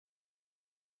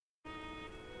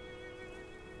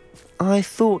I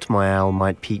thought my owl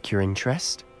might pique your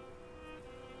interest.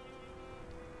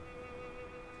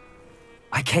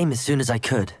 I came as soon as I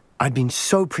could. I'd been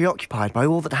so preoccupied by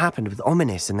all that happened with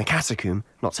Ominous in the catacomb,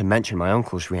 not to mention my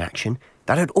uncle's reaction,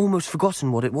 that I'd almost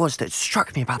forgotten what it was that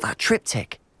struck me about that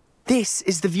triptych. This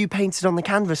is the view painted on the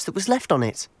canvas that was left on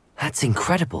it. That's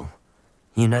incredible.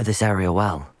 You know this area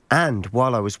well. And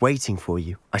while I was waiting for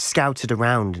you, I scouted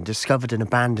around and discovered an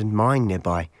abandoned mine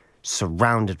nearby,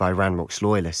 surrounded by Ranrock's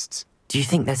loyalists. Do you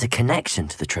think there's a connection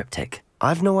to the triptych?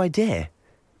 I've no idea,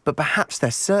 but perhaps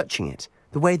they're searching it,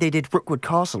 the way they did Rookwood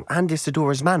Castle and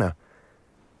Isidora's Manor.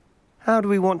 How do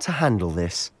we want to handle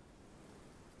this?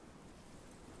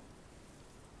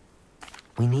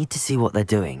 We need to see what they're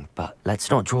doing, but let's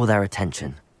not draw their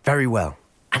attention. Very well.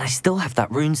 And I still have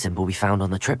that rune symbol we found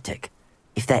on the triptych.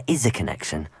 If there is a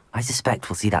connection, I suspect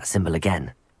we'll see that symbol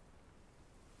again.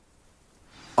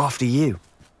 After you.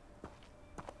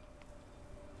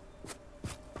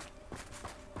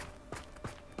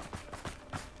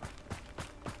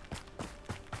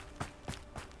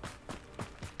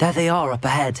 There they are up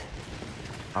ahead.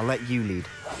 I'll let you lead.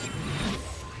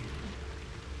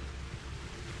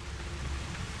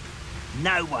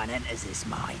 No one enters this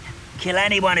mine. Kill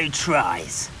anyone who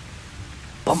tries.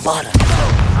 Bombarda!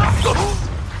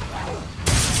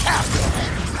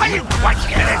 Are you quite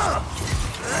finished?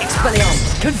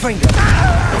 Expelliarmus! Confringo!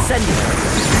 Incendio!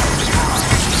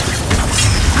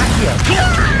 Accio!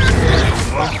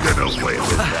 Won't get away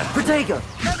with that. Protego!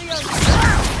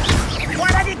 Why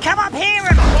don't you come up here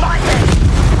and fight it?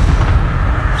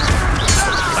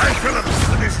 I feel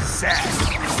this is sad.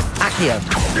 Accio!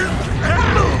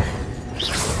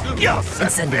 You're so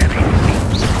Incendio!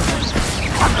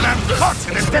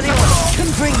 Expelliarmus!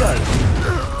 Confringo!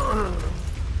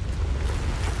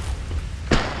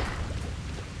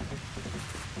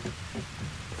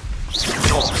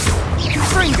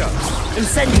 Confringo!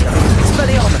 Incendio!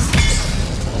 Expelliarmus!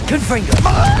 Confringo!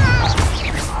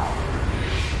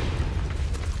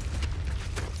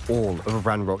 All of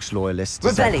Ranrock's loyalists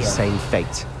deserve the Revelio. same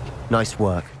fate. Nice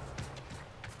work.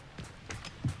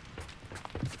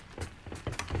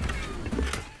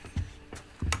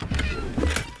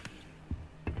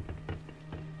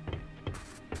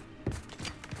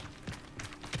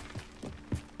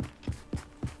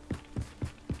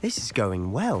 This is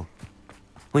going well.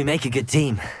 We make a good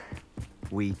team.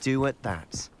 We do at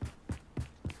that.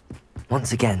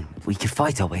 Once again, we could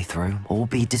fight our way through, or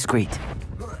be discreet.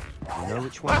 You know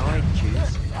which one I'd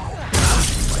choose.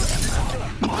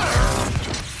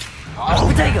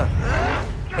 Protego!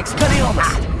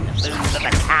 Expelliarmus! Lose to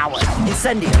the coward.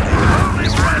 Incendio!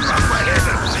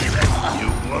 You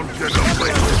won't get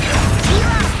away with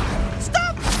that.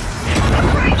 Stop!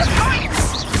 Afraid of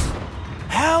heights!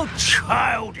 How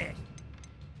childish!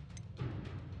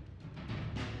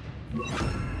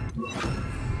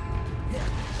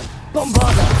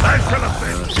 Bombarda! I shall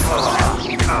offend.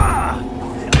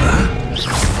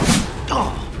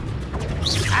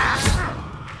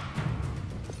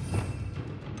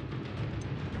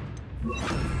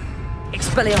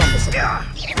 Expelliarmus!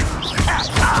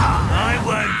 I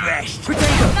won't rest.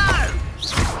 Protego!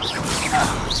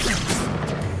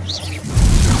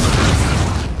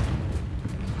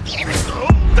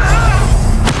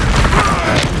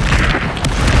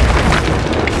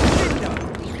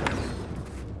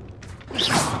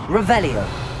 Revelio!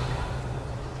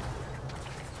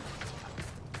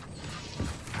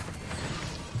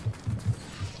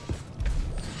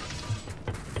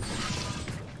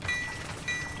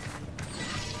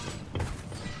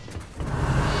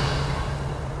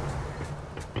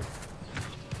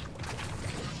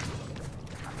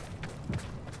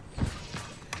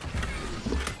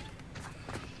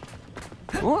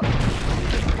 What?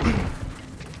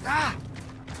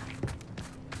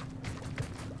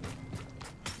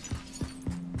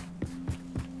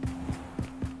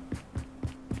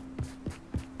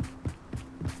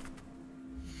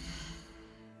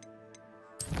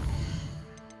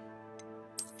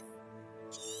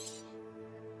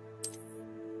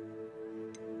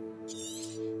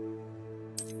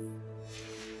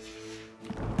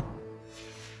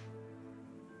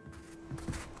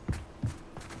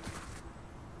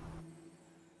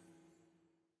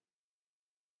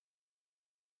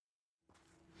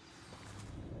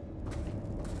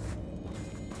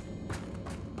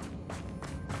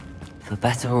 For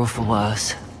better or for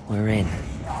worse, we're in.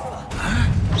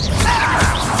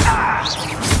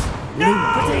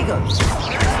 Protego!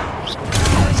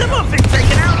 Someone's been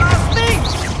taken out last thing!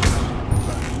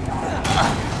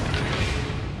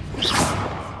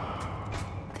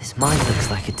 This mine looks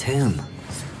like a tomb.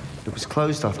 It was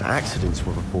closed after accidents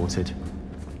were reported.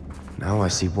 Now I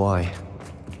see why.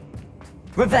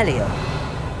 Revelio.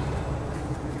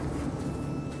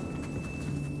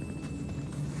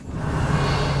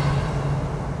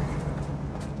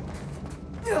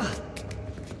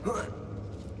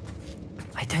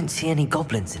 I don't see any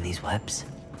goblins in these webs.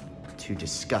 Too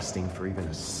disgusting for even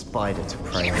a spider to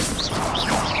prey on.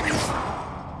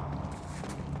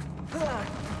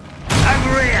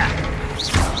 Over here!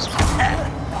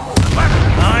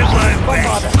 I won't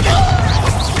bother.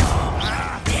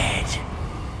 Dead.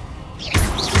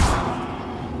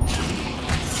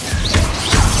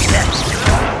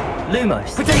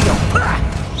 Lumos. Potato!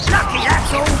 Lucky,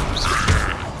 that's all!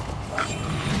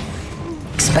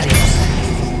 Expelliarmus.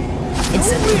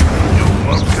 Incendio. You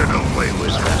won't get away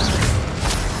with that.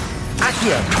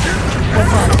 Accio.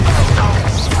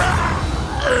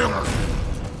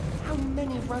 How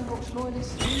many Ranrock's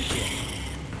loyalists do you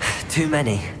get? Too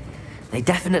many. They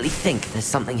definitely think there's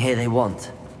something here they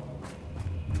want.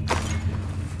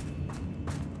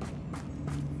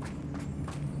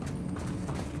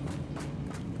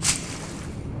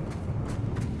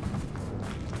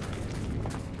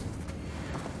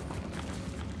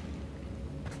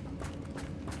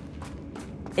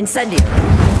 Incendio.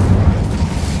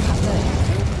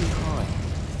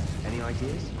 Any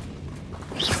ideas?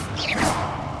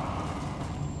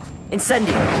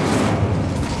 Incendio.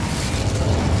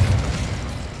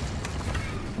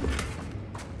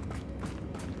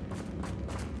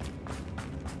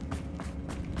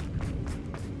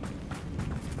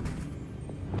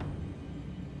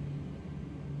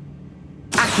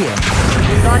 Accio.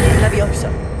 Guardian Leviosa.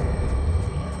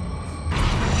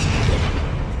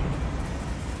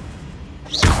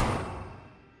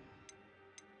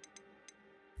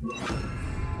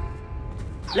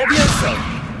 Leviosa.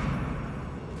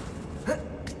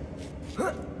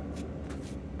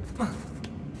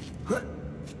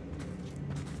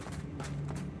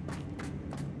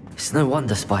 It's no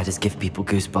wonder spiders give people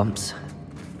goosebumps.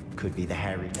 Could be the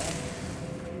hairy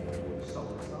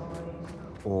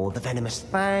or the venomous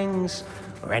fangs,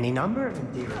 or any number of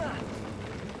endearing.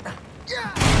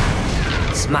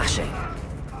 Smashing.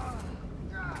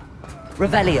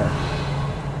 Revelio.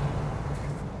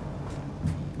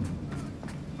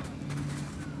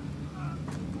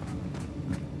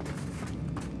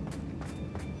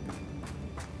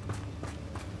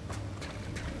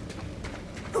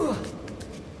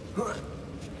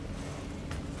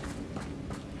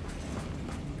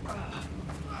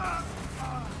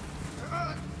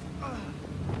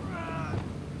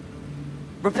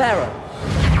 Reparo.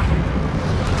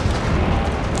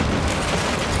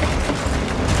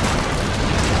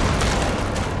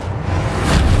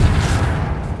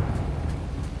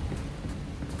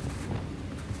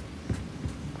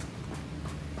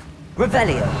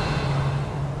 Revelio.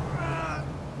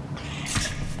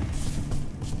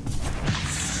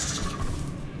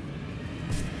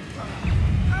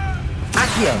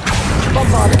 Accio.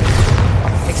 Bombardo.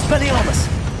 Expelliarmus.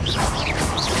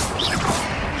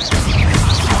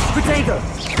 Protego.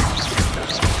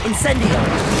 Incendio.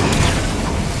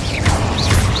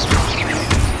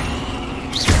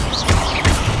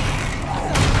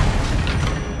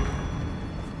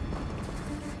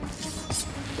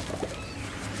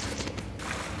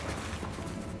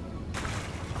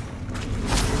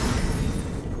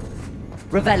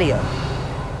 Revelio.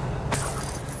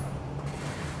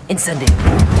 Incendio.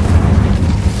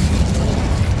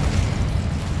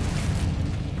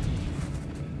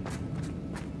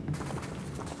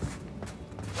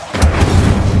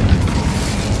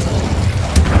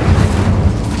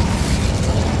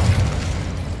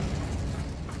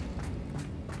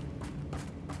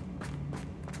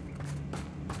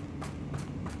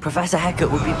 Professor Hecat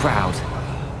would be proud.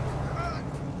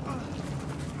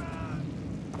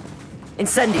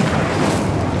 Incendio.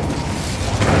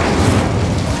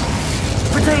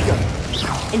 Protego.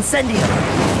 Incendio.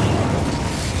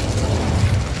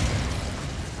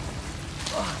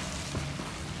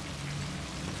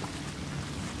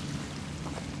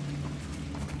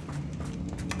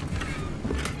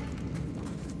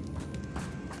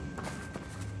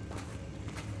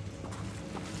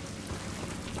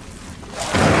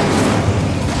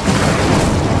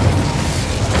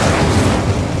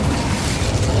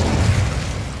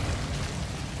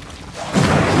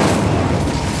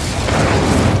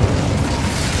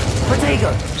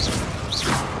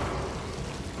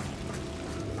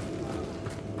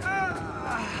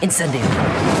 Incendio.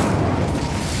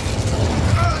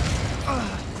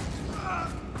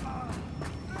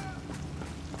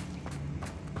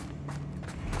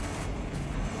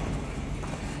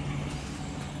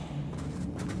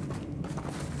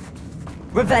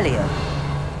 Revelio.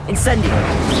 Incendio!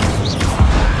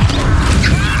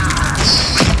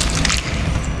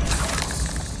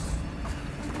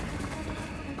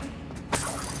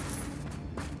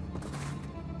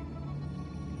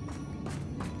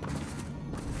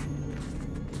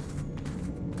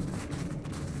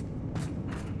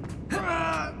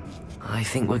 I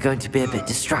think we're going to be a bit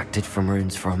distracted from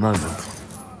runes for a moment.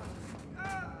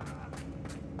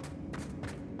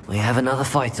 We have another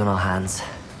fight on our hands.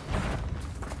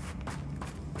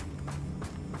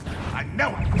 I know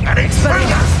it! And it's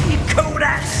You call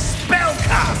that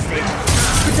spellcasting?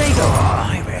 Potato!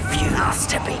 I refuse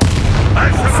to be.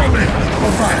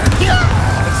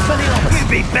 Expelliarmus!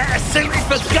 You'd be better suited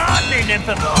for gardening than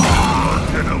for...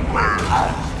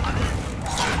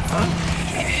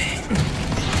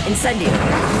 Incendio!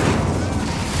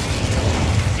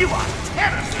 You are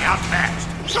terribly outmatched!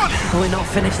 We're not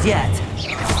finished yet.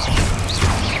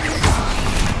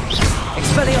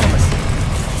 Expelliarmus!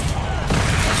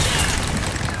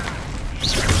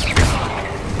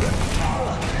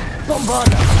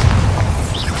 Bombarda!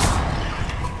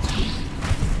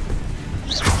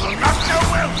 Will not go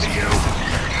well to you!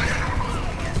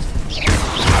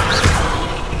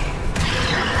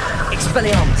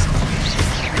 Expelliarmus!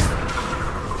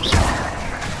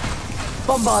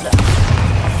 Bombarda!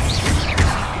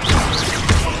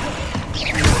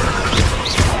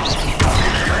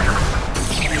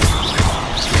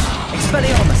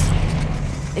 Expelliarmus!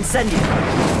 Incendio!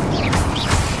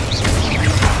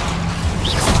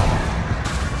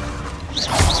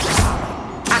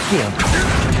 Accio!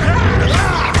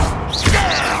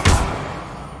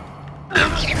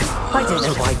 I don't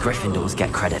know why Gryffindors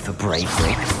get credit for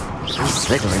bravery. These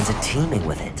Slytherins are teeming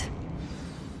with it.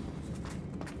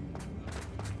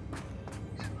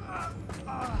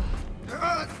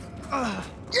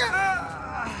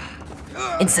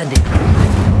 Incendio!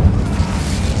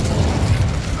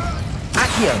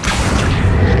 Accio!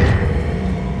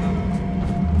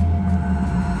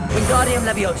 Wingardium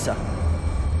Leviosa!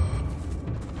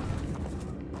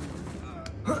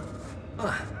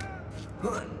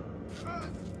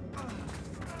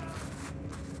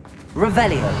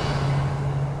 Revelio!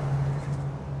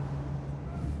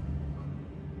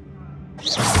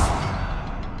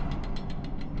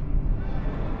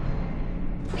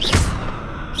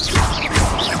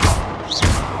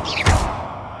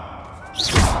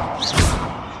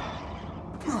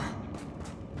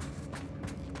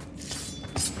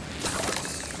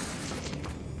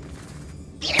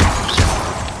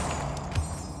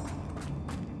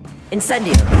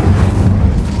 Incendio!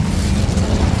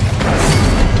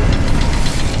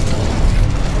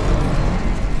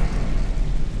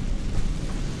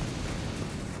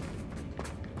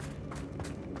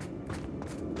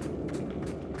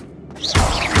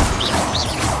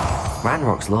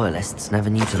 Ranrock's loyalists never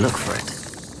knew to look for it.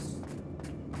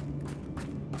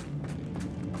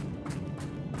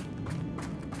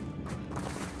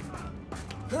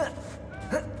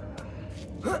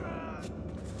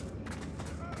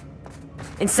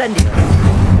 Incendio!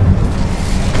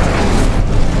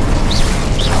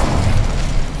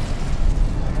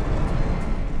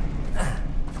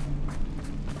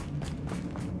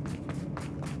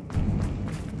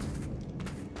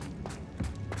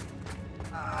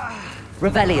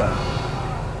 Revelio!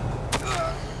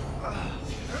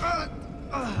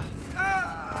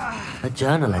 A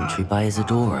journal entry by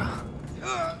Isadora.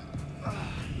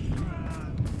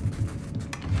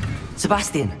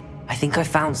 Sebastian, I think I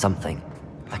found something.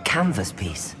 A canvas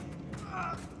piece.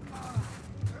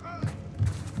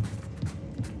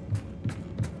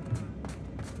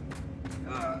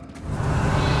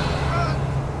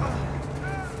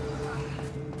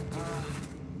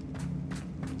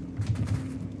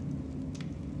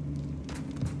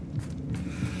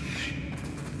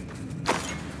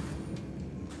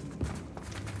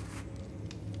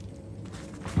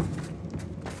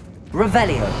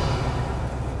 Revelio.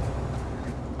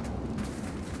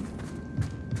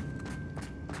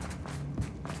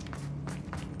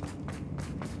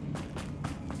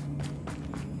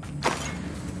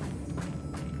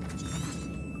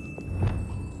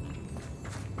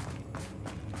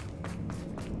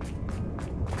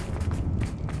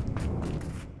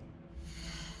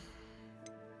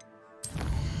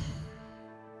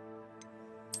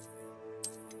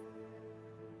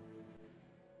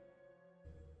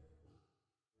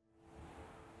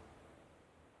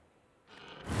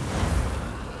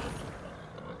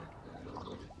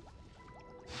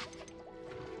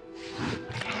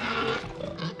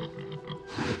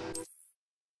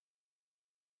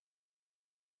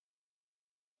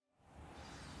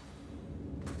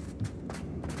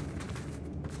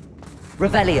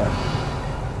 Revelio.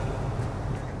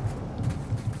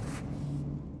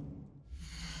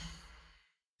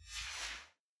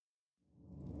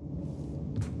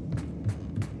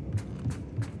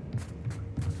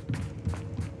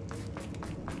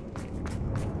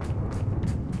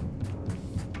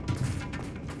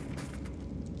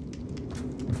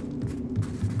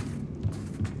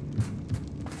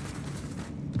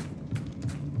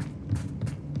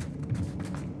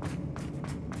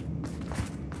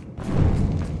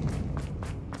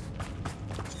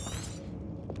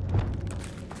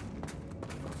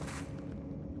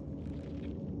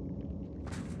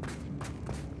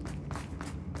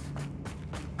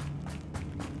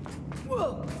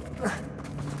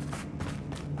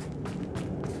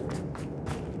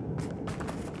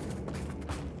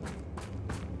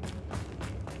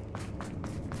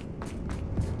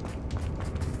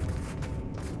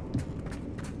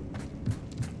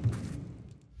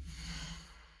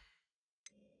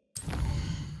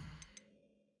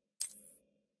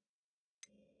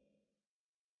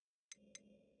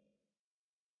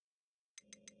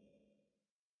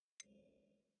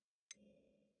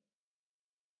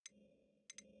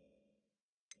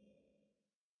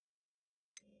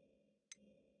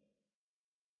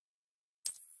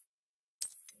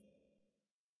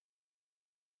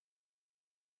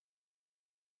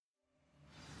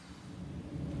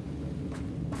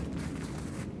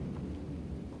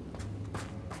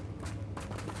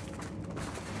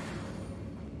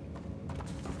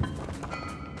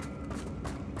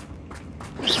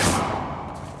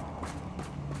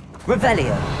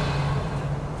 Revelio.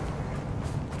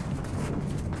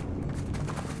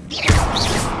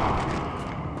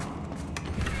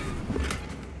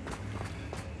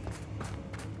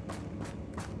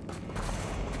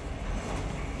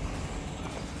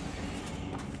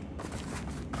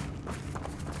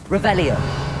 Revelio.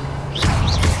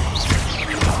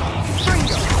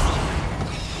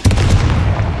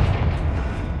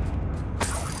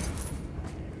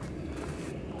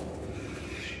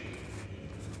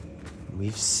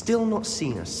 We've still not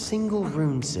seen a single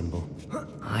rune symbol.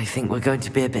 I think we're going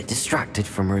to be a bit distracted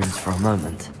from runes for a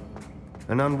moment.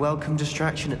 An unwelcome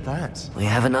distraction at that. We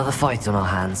have another fight on our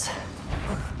hands.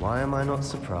 Why am I not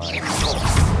surprised?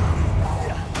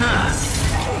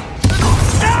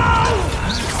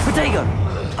 Protego!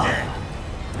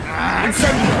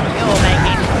 Incendio! You're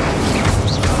making...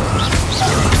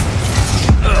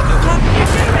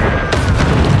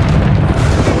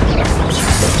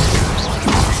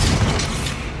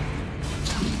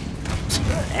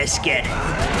 Let's get it.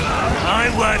 I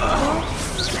won't...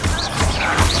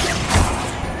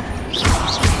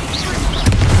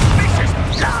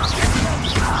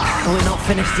 We're not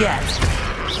finished yet.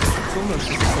 It's almost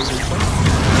as if they've been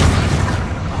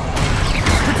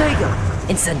Protego!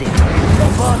 Incendio!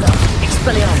 Bombarda!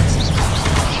 Expelliarmus!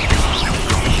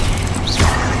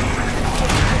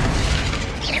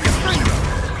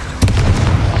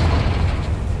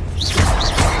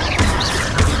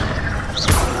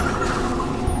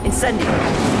 Incendio!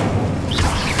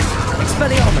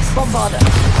 Expelliarmus! Bombarda!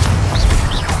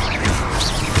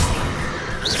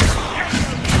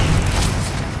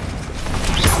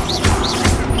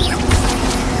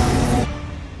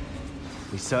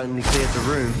 We certainly cleared the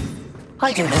room.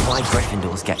 I don't know why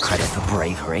Gryffindors get credit for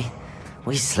bravery.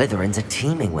 We Slytherins are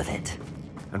teeming with it.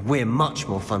 And we're much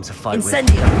more fun to fight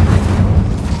Incendio!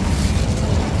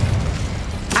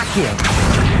 Accio!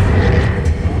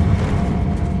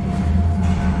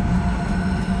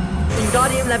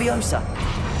 Wingardium Leviosa!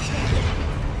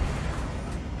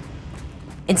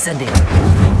 Incendio!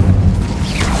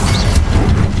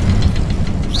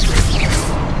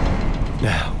 with.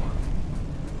 Now.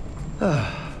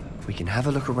 We can have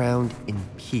a look around in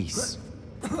peace.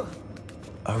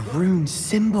 A rune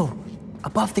symbol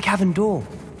above the cavern door.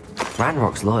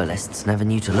 Ranrock's loyalists never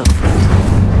knew to look for it.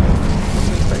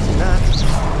 Wasn't expecting that.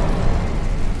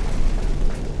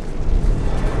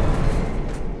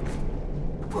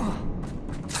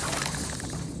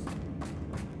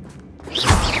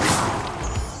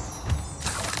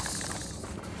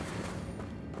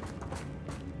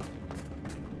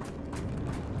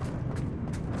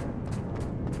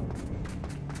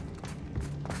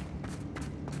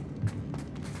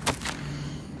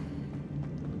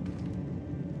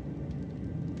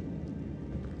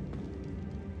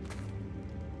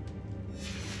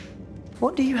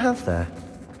 What do you have there?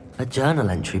 A journal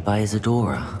entry by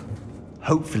Isadora.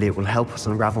 Hopefully it will help us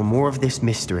unravel more of this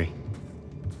mystery.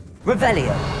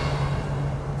 Revelio!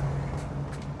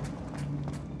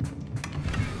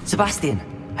 Sebastian,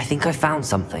 I think I found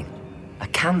something. A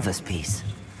canvas piece.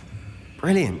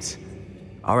 Brilliant.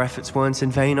 Our efforts weren't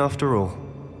in vain after all.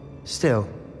 Still,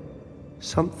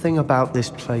 something about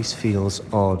this place feels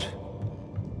odd.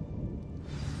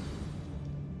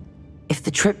 If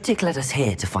the triptych led us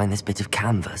here to find this bit of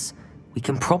canvas, we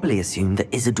can probably assume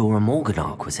that Isadora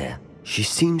Morganach was here. She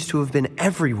seems to have been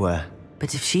everywhere.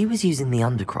 But if she was using the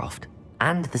Undercroft,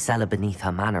 and the cellar beneath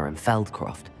her manor in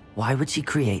Feldcroft, why would she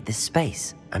create this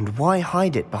space? And why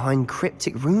hide it behind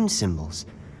cryptic rune symbols?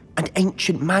 And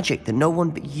ancient magic that no one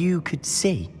but you could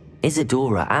see?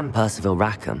 Isadora and Percival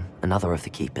Rackham, another of the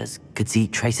Keepers, could see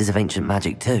traces of ancient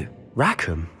magic too.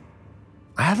 Rackham?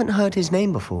 I haven't heard his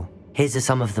name before. Here's are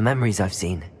some of the memories I've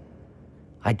seen.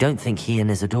 I don't think he and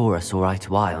Isadora saw eye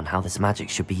to eye on how this magic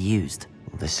should be used.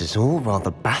 This is all rather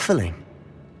baffling.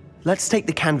 Let's take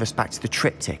the canvas back to the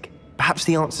triptych. Perhaps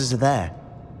the answers are there.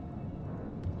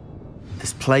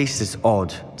 This place is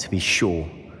odd, to be sure,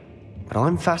 but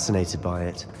I'm fascinated by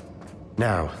it.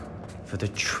 Now, for the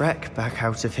trek back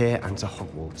out of here and to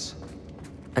Hogwarts.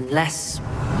 Unless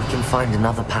we can find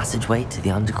another passageway to the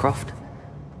Undercroft.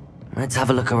 Let's have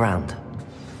a look around.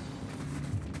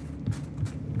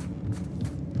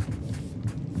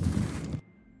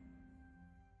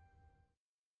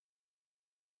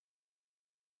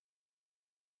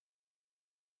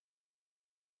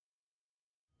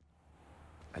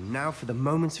 And now for the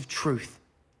moment of truth.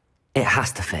 It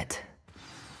has to fit.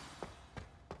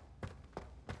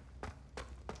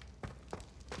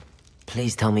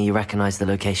 Please tell me you recognize the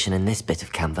location in this bit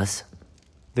of canvas.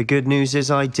 The good news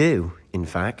is I do, in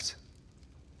fact.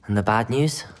 And the bad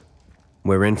news?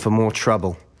 We're in for more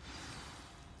trouble.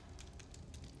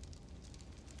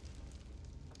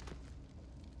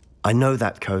 I know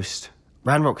that coast.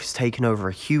 Ranrock has taken over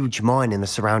a huge mine in the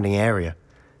surrounding area.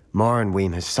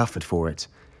 Morinweem has suffered for it.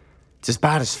 It's as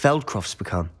bad as Feldcroft's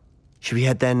become. Should we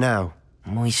head there now?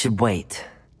 We should wait.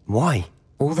 Why?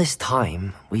 All this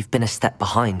time, we've been a step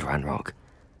behind Ranrock.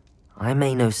 I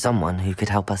may know someone who could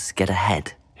help us get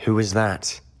ahead. Who is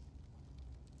that?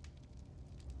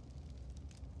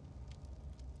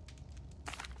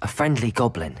 A friendly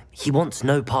goblin. He wants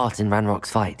no part in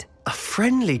Ranrock's fight. A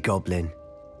friendly goblin?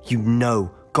 You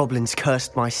know goblins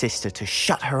cursed my sister to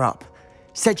shut her up.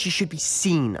 Said she should be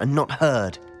seen and not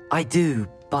heard. I do,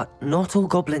 but not all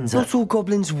goblins are... Not all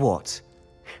goblins what?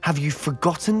 Have you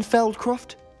forgotten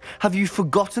Feldcroft? Have you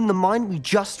forgotten the mine we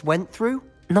just went through?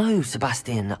 No,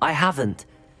 Sebastian, I haven't.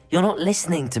 You're not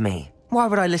listening to me. Why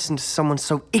would I listen to someone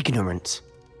so ignorant?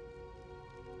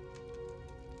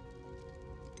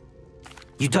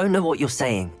 You don't know what you're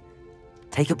saying.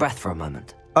 Take a breath for a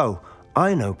moment. Oh,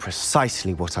 I know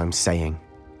precisely what I'm saying.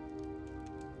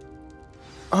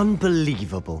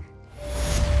 Unbelievable.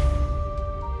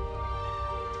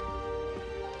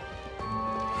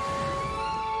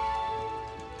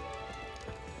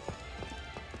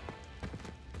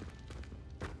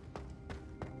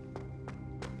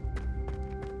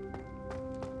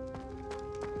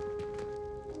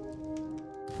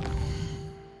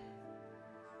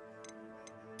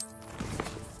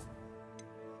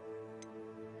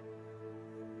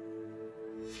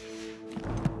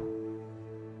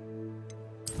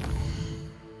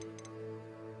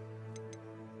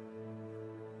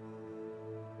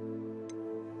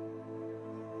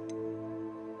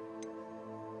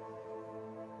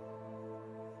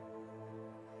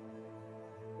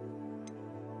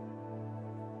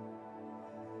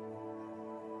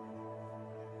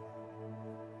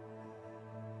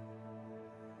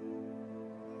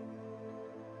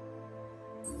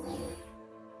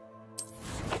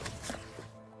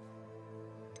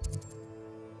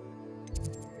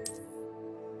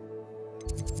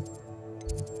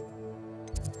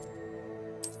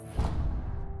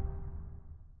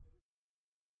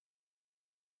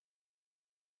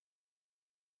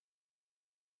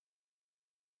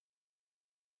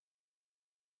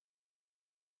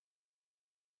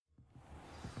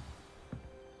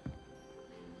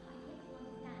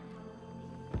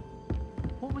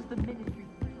 What was the ministry?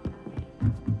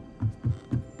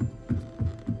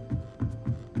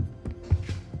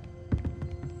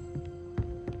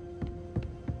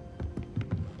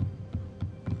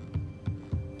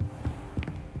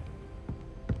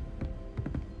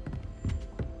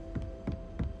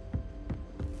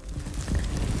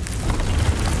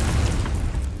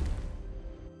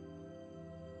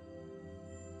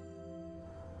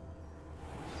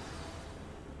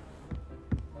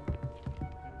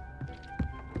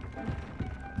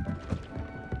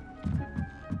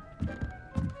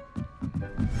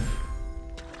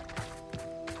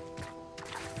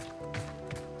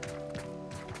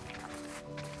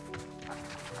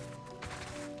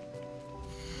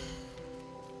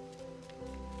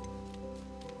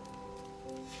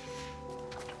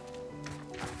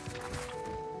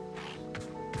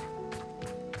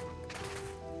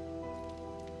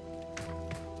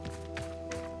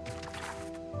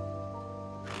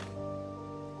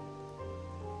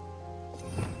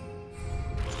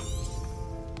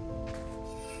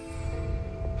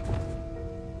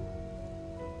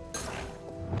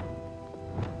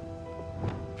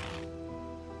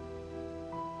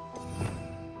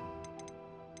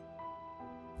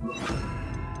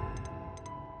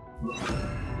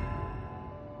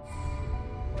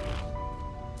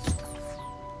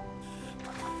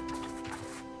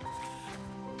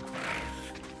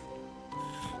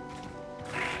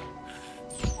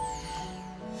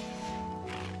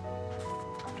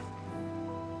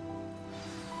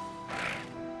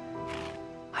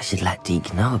 I should let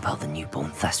Deke know about the newborn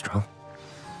Thestral.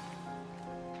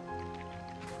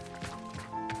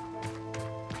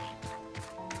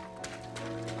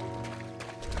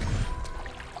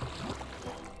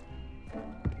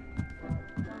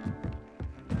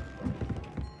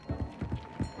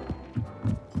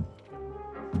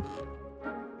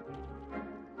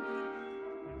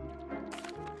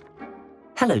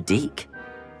 Hello, Deke.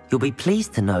 You'll be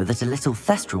pleased to know that a little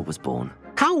Thestral was born.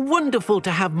 How wonderful to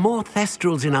have more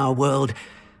Thestrals in our world.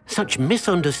 Such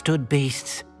misunderstood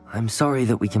beasts. I'm sorry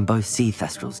that we can both see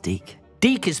Thestrals, Deke.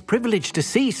 Deke is privileged to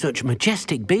see such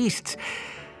majestic beasts,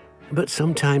 but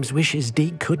sometimes wishes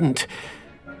Deke couldn't.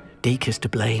 Deke is to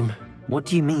blame. What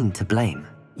do you mean, to blame?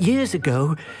 Years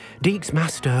ago, Deke's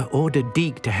master ordered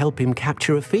Deke to help him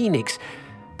capture a phoenix,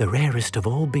 the rarest of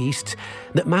all beasts,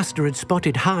 that master had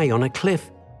spotted high on a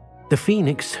cliff. The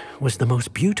phoenix was the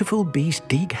most beautiful beast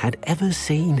Deke had ever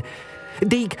seen.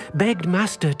 Deke begged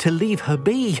Master to leave her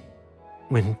be.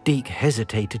 When Deke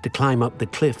hesitated to climb up the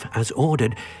cliff as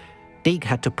ordered, Deke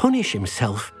had to punish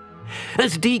himself.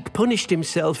 As Deke punished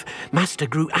himself, Master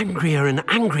grew angrier and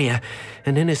angrier,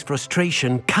 and in his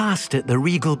frustration cast at the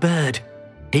regal bird.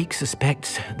 Deke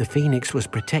suspects the phoenix was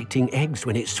protecting eggs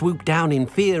when it swooped down in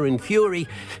fear and fury.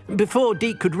 Before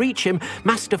Deke could reach him,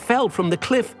 Master fell from the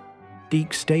cliff.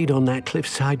 Deke stayed on that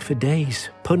cliffside for days,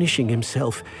 punishing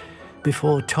himself,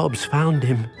 before Tobbs found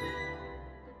him.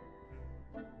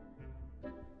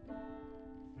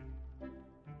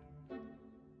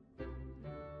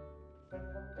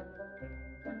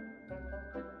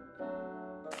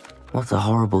 What a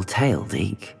horrible tale,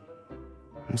 Deke.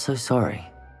 I'm so sorry.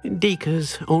 Deke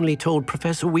has only told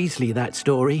Professor Weasley that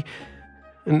story,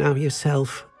 and now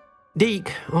yourself.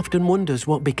 Deke often wonders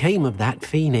what became of that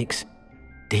phoenix.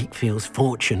 Deke feels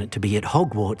fortunate to be at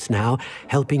Hogwarts now,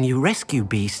 helping you rescue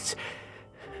beasts.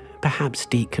 Perhaps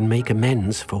Deke can make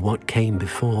amends for what came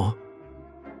before.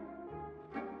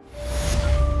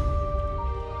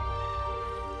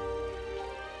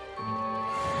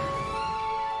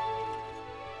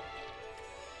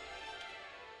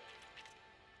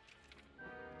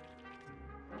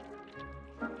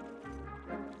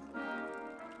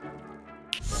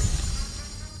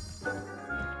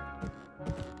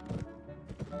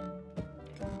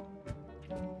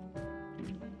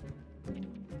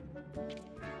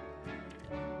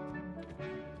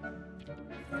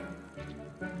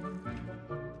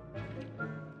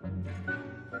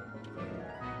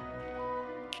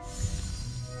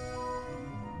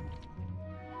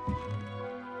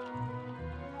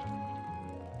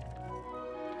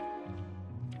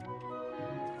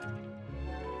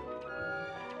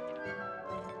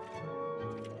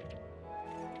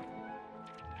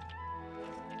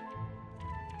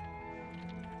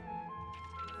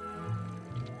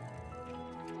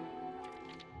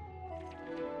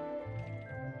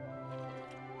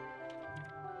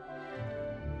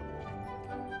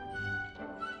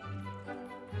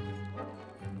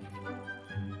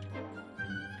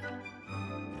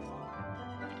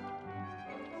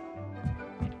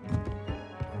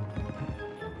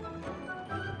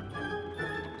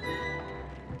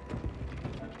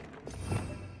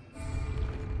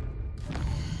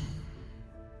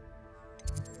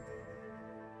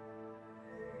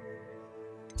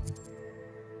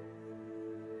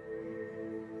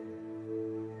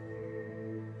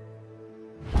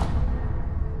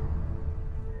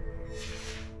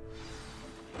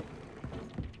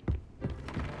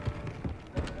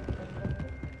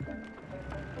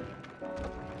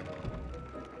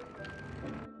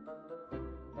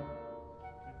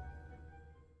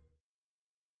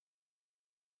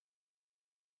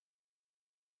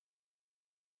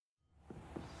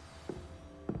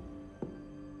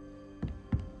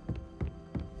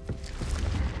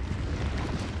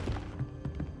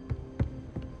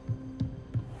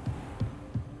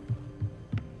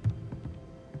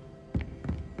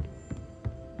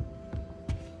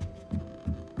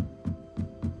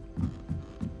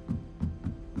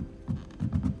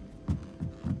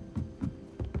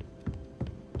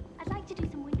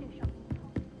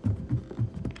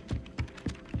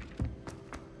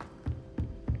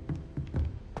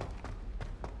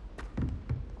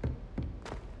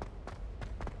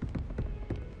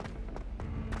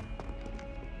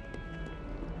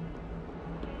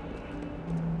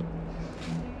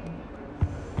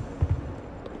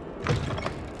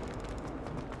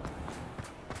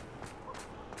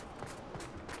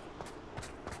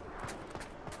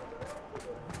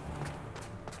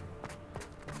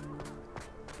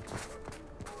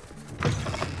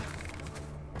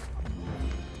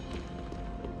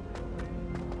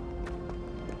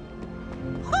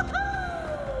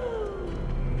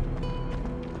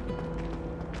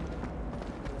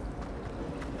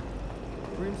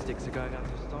 Broomsticks are going out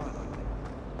of style, I think.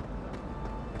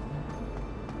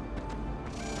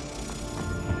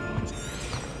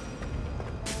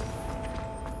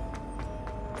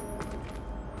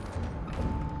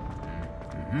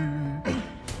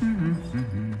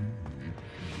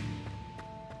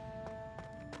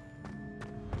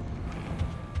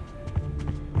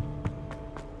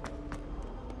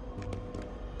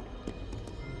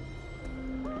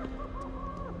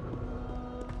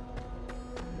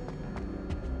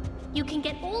 You can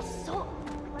get all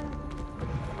sorts of clothes.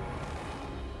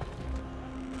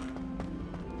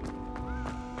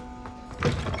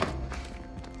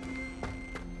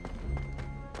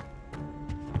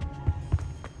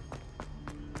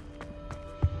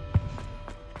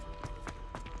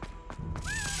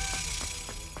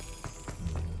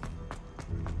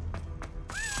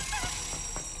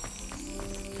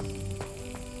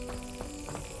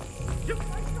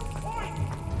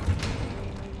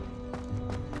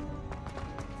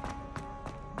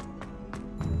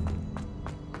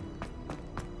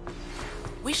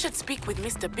 We should speak with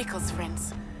Mr. Bickle's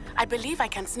friends. I believe I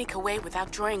can sneak away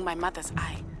without drawing my mother's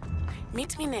eye.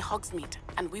 Meet me near Hogsmeade,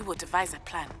 and we will devise a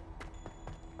plan.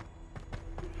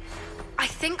 I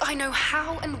think I know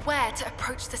how and where to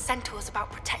approach the centaurs about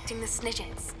protecting the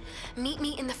Snidgets. Meet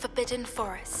me in the Forbidden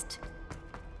Forest.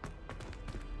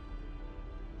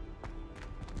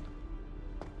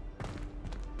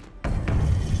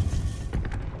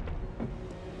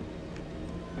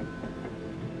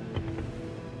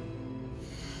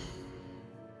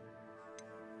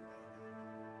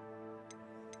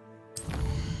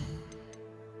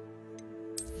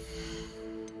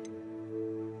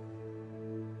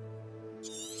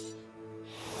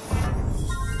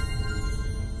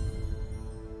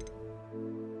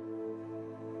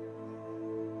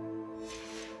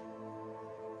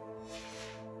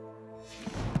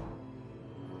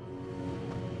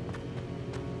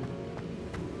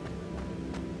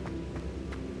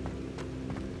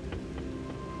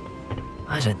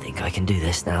 I don't think I can do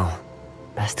this now.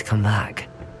 Best to come back.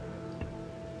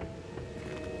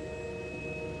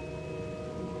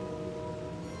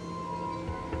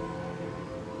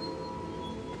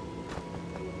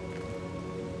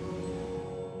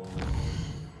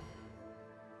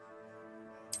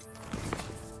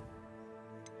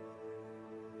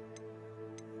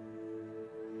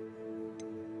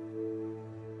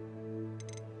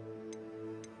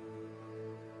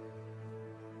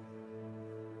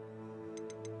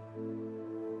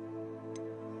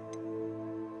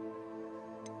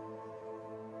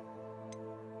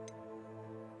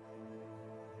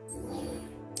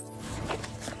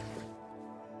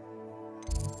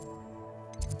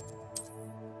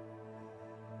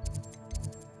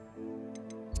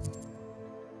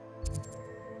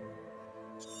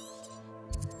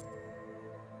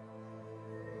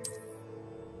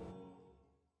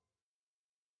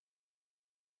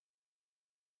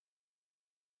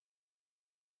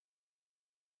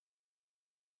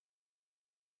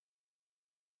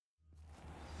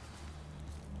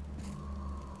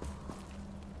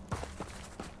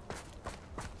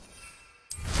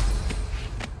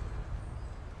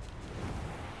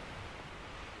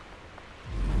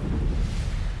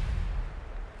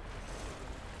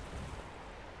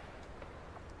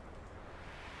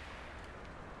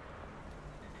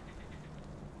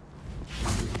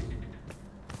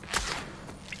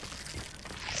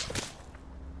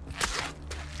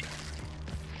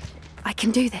 I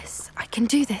can do this. I can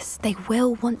do this. They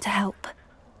will want to help.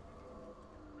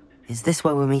 Is this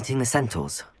where we're meeting the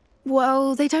centaurs?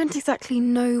 Well, they don't exactly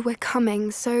know we're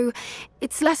coming, so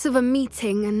it's less of a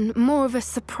meeting and more of a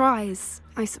surprise,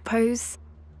 I suppose.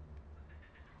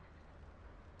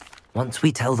 Once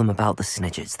we tell them about the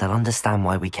Snidgets, they'll understand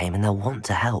why we came and they'll want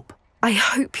to help. I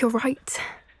hope you're right.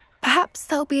 Perhaps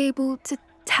they'll be able to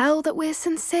tell that we're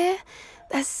sincere.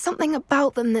 There's something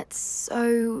about them that's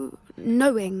so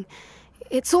knowing.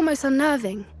 It's almost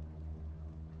unnerving.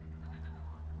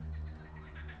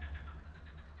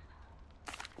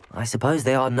 I suppose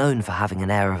they are known for having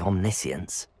an air of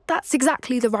omniscience. That's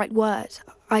exactly the right word.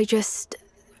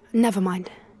 Never mind.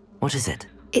 What is it?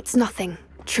 It's nothing,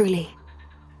 truly.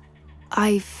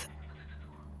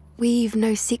 We've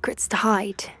no secrets to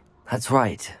hide. That's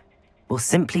right. We'll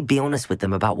simply be honest with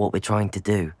them about what we're trying to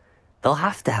do. They'll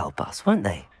have to help us, won't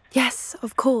they? Yes,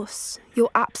 of course.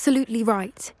 You're absolutely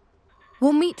right.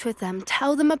 We'll meet with them,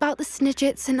 tell them about the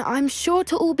Snidgets, and I'm sure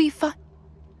to all be fine.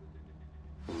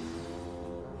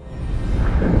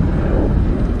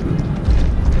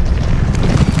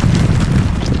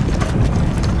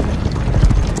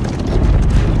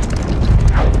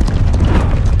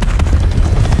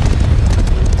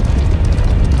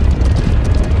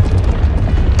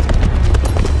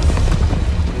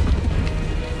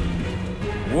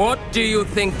 What do you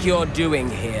think you're doing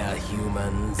here,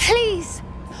 humans? Please!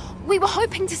 We were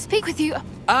hoping to speak with you.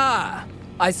 Ah!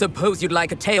 I suppose you'd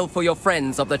like a tale for your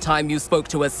friends of the time you spoke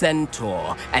to a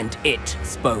centaur, and it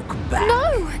spoke back.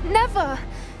 No, never!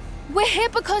 We're here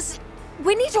because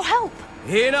we need your help.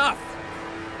 Enough!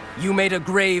 You made a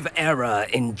grave error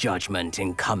in judgment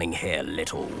in coming here,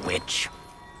 little witch.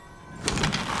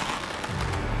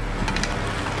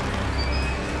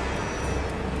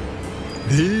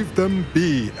 Leave them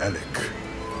be, Alec.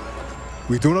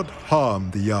 We do not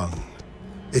harm the young.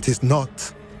 It is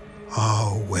not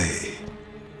our way.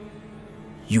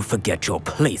 You forget your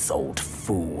place, old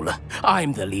fool.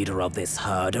 I'm the leader of this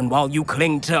herd, and while you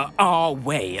cling to our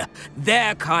way,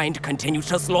 their kind continues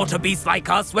to slaughter beasts like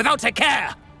us without a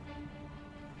care!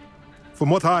 From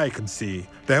what I can see,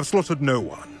 they have slaughtered no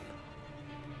one.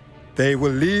 They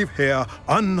will leave here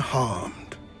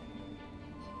unharmed.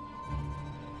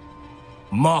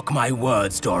 Mark my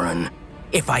words, Doran.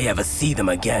 If I ever see them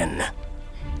again,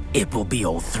 it will be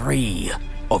all 3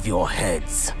 of your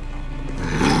heads.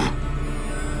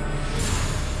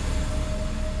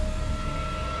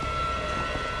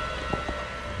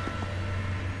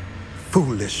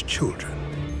 Foolish children.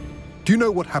 Do you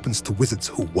know what happens to wizards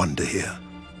who wander here?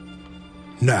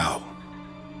 Now,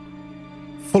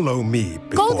 follow me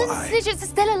before Golden Snidgets are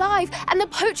still alive, and the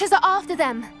poachers are after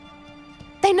them.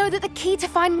 They know that the key to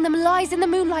finding them lies in the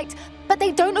moonlight, but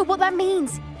they don't know what that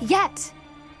means, yet.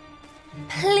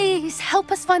 Please,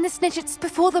 help us find the Snidgets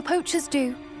before the poachers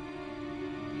do.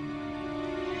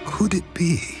 Could it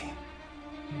be?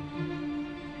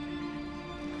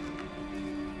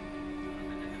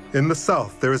 In the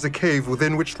south, there is a cave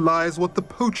within which lies what the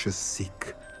poachers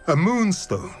seek. A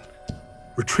moonstone.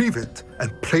 Retrieve it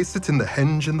and place it in the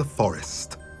henge in the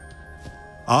forest.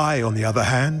 I, on the other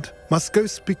hand, must go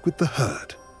speak with the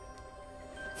herd.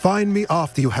 Find me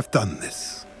after you have done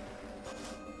this.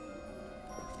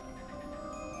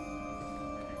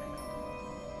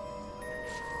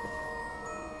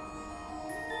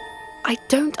 I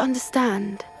don't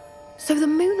understand. So the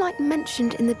moonlight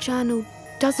mentioned in the journal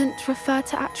doesn't refer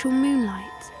to actual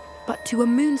moonlight, but to a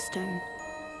moonstone.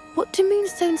 What do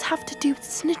moonstones have to do with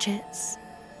Snidgets?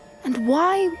 And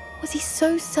why was he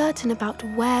so certain about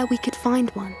where we could find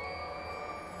one?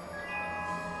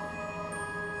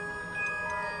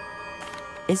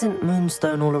 Isn't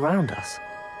moonstone all around us?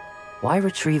 Why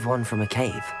retrieve one from a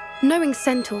cave? Knowing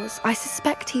centaurs, I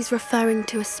suspect he's referring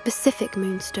to a specific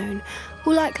moonstone.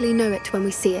 We'll likely know it when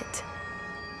we see it.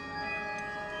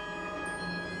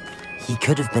 He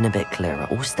could have been a bit clearer,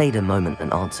 or stayed a moment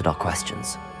and answered our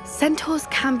questions. Centaurs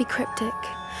can be cryptic.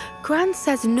 Gran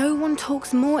says no one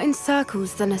talks more in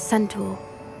circles than a centaur.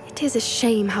 It is a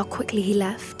shame how quickly he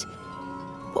left.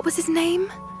 What was his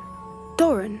name?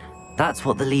 Doran. That's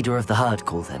what the leader of the herd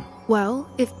called him. Well,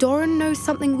 if Doran knows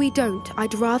something we don't,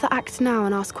 I'd rather act now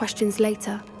and ask questions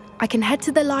later. I can head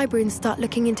to the library and start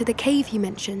looking into the cave he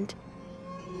mentioned.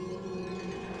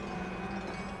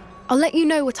 I'll let you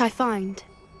know what I find.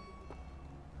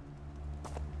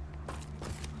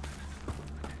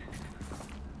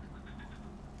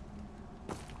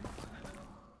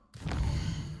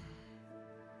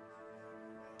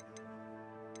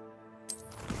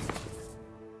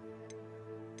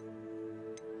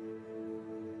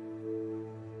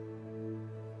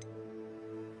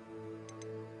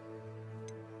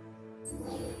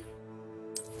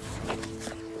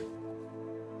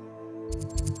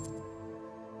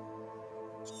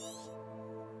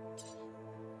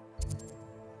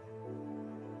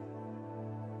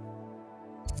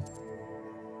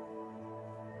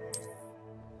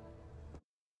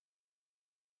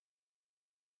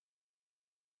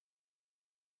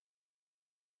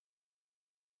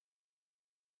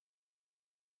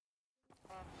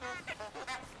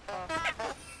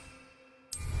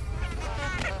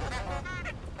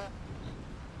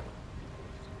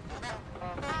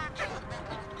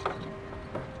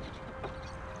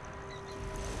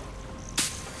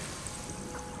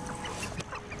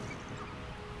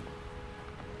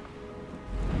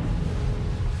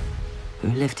 Who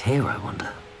lived here, I wonder?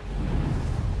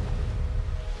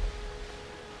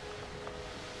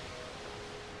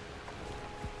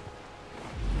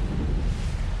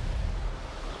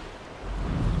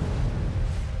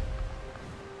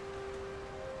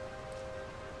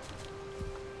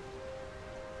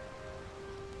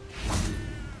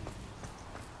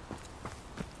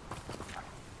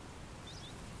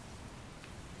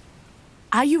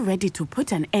 Are you ready to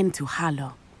put an end to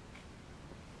Harlow?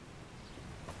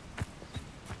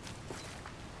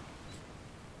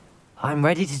 I'm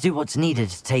ready to do what's needed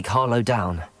to take Harlow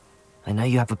down. I know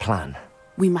you have a plan.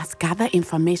 We must gather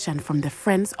information from the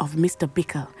friends of Mr.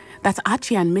 Bickle that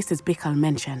Archie and Mrs. Bickle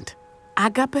mentioned.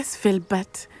 Agabus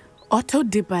Filbert, Otto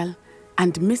Dibble,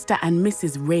 and Mr. and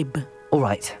Mrs. Rabe. All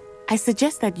right. I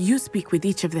suggest that you speak with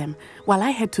each of them while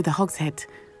I head to the Hogshead.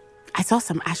 I saw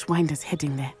some Ashwinders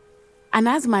heading there. And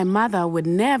as my mother would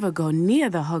never go near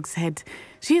the Hogshead,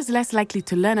 she is less likely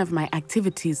to learn of my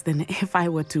activities than if I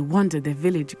were to wander the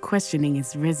village questioning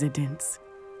its residents.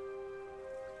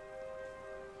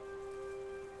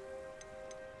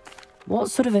 What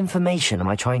sort of information am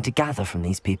I trying to gather from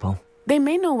these people? They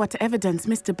may know what evidence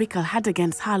Mr. Bickle had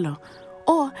against Harlow,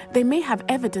 or they may have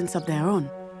evidence of their own.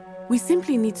 We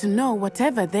simply need to know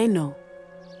whatever they know.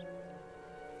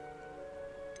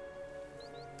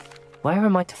 Where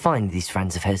am I to find these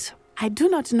friends of his? I do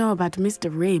not know about Mr.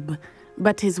 Rabe,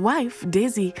 but his wife,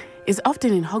 Daisy, is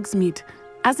often in Hogsmeade,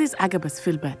 as is Agabus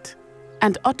Filbert.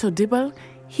 And Otto Dibble,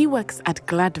 he works at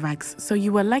Gladrags, so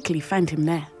you will likely find him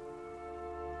there.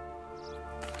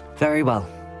 Very well.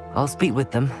 I'll speak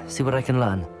with them, see what I can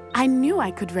learn. I knew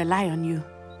I could rely on you.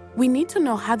 We need to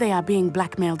know how they are being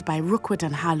blackmailed by Rookwood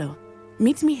and Harlow.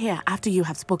 Meet me here after you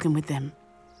have spoken with them.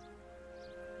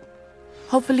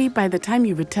 Hopefully, by the time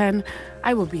you return,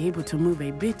 I will be able to move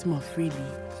a bit more freely.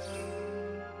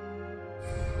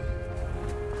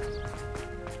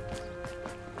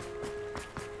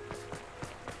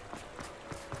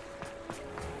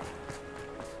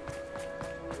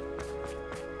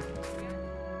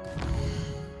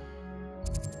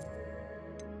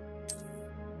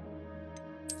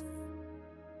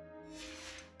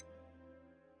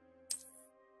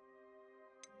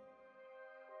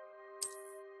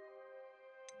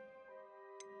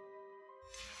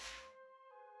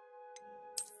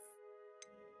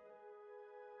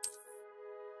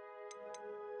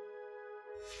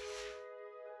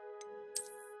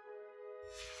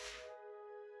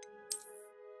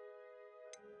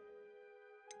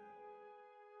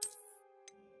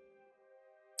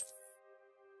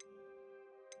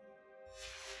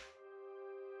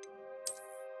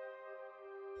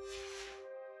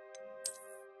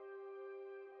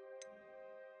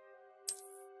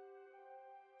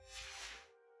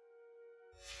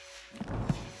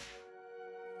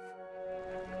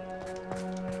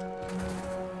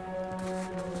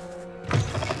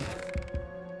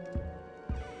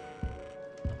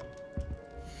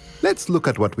 Let's look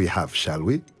at what we have, shall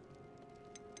we?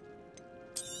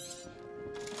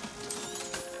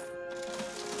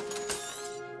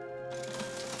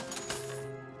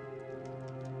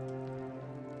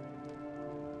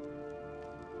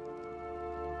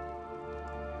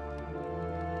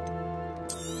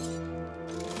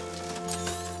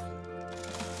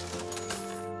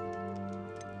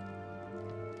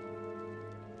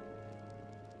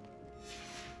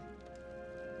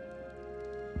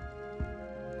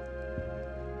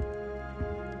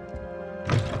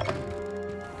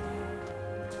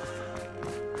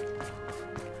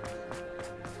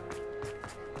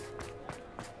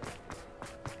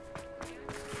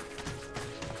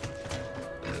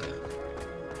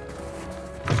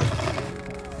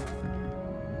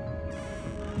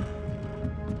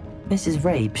 Mrs.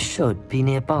 Rabe should be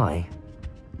nearby.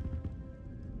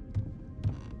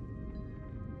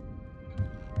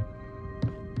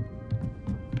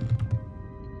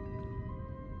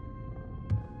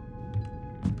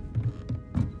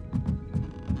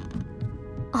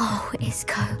 Oh,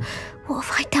 Isco, what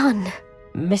have I done?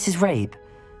 Mrs. Rabe,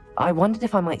 I wondered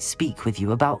if I might speak with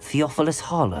you about Theophilus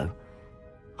Harlow.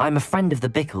 I'm a friend of the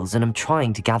Bickles and I'm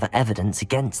trying to gather evidence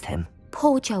against him.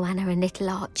 Poor Joanna and little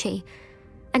Archie.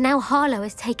 And now Harlow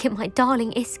has taken my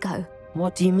darling Isco.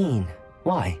 What do you mean?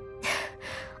 Why?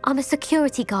 I'm a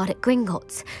security guard at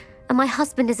Gringotts, and my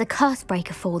husband is a curse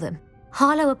breaker for them.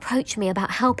 Harlow approached me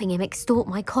about helping him extort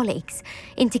my colleagues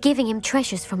into giving him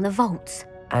treasures from the vaults.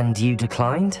 And you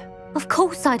declined? Of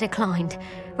course I declined.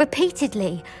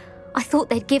 Repeatedly. I thought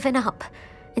they'd given up,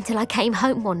 until I came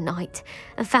home one night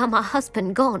and found my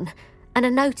husband gone, and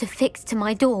a note affixed to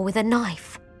my door with a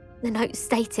knife. The note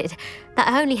stated that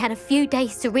I only had a few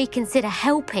days to reconsider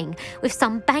helping with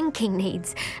some banking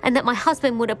needs, and that my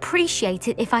husband would appreciate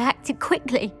it if I acted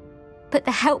quickly. But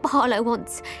the help Harlow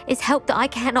wants is help that I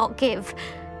cannot give,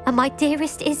 and my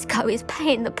dearest Isco is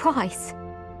paying the price.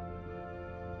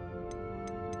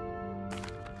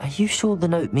 Are you sure the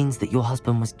note means that your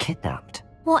husband was kidnapped?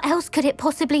 What else could it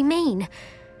possibly mean?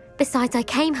 Besides, I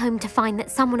came home to find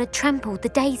that someone had trampled the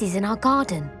daisies in our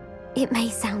garden. It may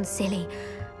sound silly,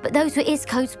 but those were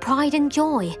Isco's pride and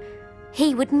joy.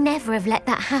 He would never have let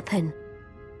that happen.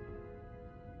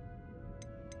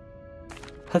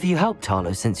 Have you helped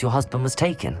Harlow since your husband was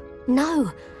taken?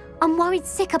 No, I'm worried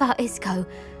sick about Isco,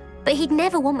 but he'd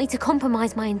never want me to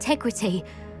compromise my integrity.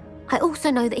 I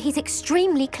also know that he's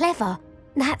extremely clever.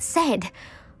 That said,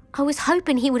 I was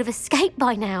hoping he would have escaped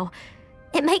by now.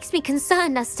 It makes me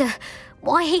concerned as to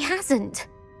why he hasn't.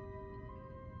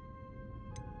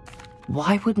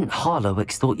 Why wouldn't Harlow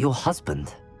extort your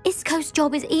husband? Isco's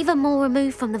job is even more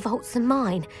removed from the vaults than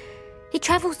mine. He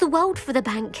travels the world for the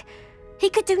bank. He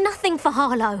could do nothing for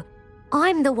Harlow.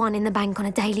 I'm the one in the bank on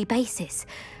a daily basis,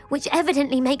 which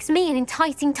evidently makes me an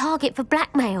enticing target for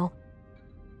blackmail.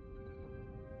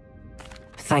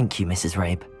 Thank you, Mrs.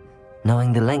 Rabe.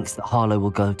 Knowing the lengths that Harlow will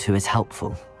go to is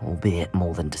helpful, albeit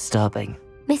more than disturbing.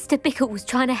 Mr. Bickle was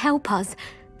trying to help us,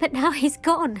 but now he's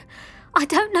gone. I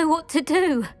don't know what to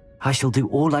do. I shall do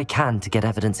all I can to get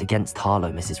evidence against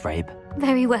Harlow, Mrs. Rabe.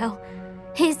 Very well.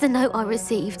 Here's the note I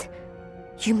received.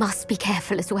 You must be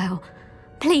careful as well.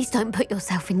 Please don't put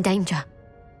yourself in danger.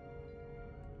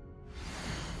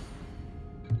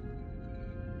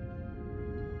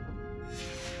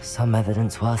 Some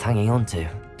evidence worth hanging on to.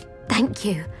 Thank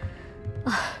you.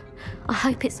 I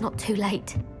hope it's not too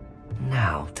late.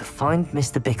 Now, to find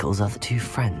Mr. Bickle's other two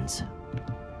friends.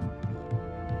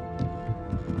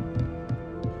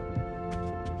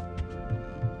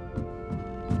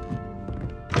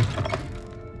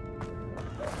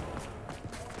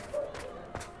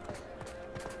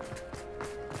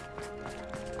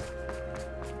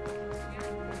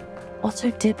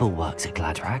 Otto Dibble works at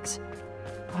Gladrags.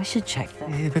 I should check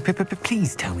that.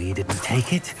 Please tell me you didn't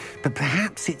take it, but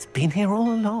perhaps it's been here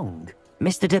all along.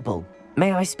 Mr. Dibble,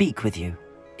 may I speak with you?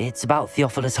 It's about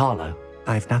Theophilus Harlow.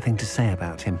 I've nothing to say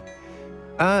about him.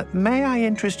 May I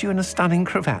interest you in a stunning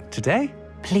cravat today?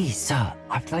 Please, sir,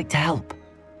 I'd like to help.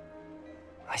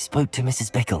 I spoke to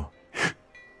Mrs. Bickle.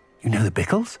 You know the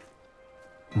Bickles?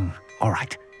 All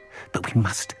right, but we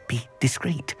must be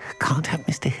discreet. Can't have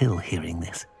Mr. Hill hearing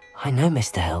this. I know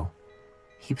Mr. Hill.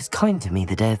 He was kind to me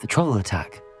the day of the troll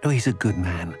attack. Oh, he's a good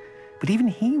man, but even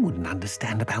he wouldn't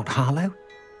understand about Harlow.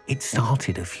 It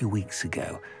started a few weeks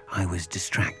ago. I was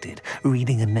distracted,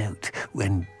 reading a note,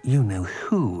 when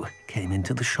you-know-who came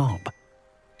into the shop.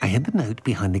 I hid the note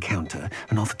behind the counter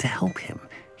and offered to help him.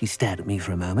 He stared at me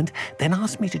for a moment, then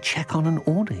asked me to check on an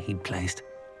order he'd placed.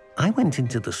 I went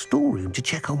into the storeroom to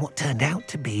check on what turned out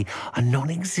to be a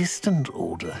non-existent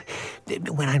order.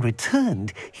 When I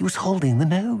returned, he was holding the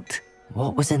note.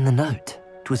 What was in the note?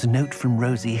 It was a note from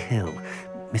Rosie Hill,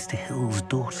 Mr. Hill's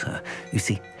daughter. You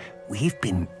see, we've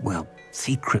been, well,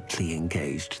 secretly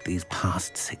engaged these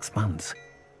past 6 months.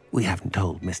 We haven't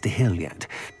told Mr. Hill yet.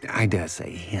 I dare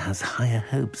say he has higher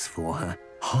hopes for her.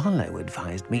 Harlow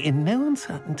advised me in no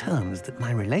uncertain terms that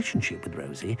my relationship with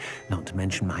Rosie, not to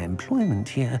mention my employment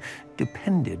here,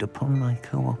 depended upon my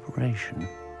cooperation.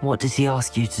 What did he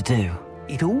ask you to do?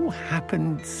 It all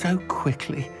happened so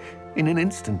quickly. In an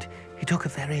instant, he took a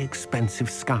very expensive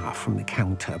scarf from the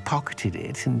counter, pocketed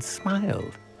it, and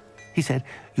smiled. He said,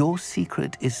 "Your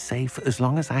secret is safe as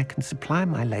long as I can supply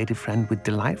my lady friend with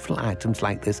delightful items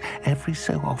like this every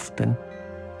so often."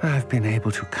 I've been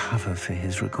able to cover for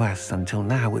his requests until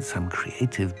now with some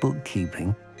creative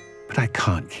bookkeeping, but I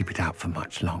can't keep it out for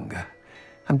much longer.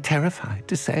 I'm terrified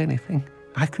to say anything.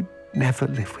 I could never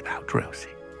live without Rosie.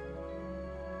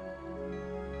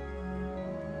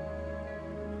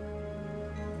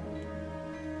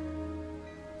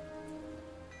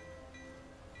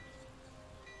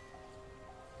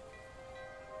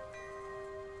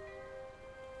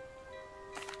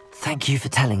 Thank you for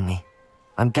telling me.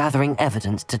 I'm gathering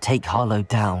evidence to take Harlow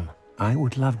down. I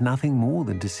would love nothing more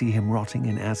than to see him rotting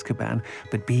in Azkaban,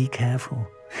 but be careful.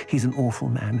 He's an awful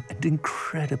man and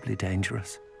incredibly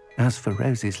dangerous. As for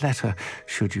Rosie's letter,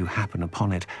 should you happen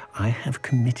upon it, I have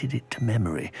committed it to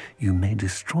memory. You may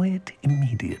destroy it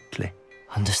immediately.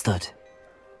 Understood.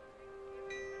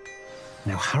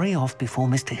 Now hurry off before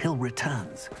Mr. Hill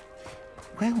returns.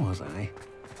 Where was I?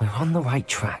 We're on the right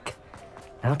track.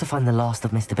 Now to find the last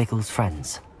of Mr. Bickle's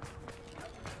friends.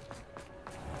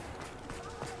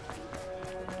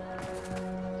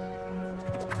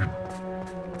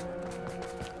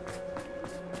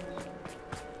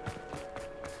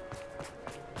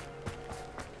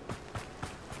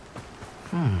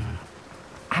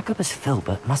 Agabus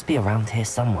Filbert must be around here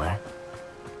somewhere.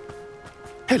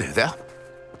 Hello there.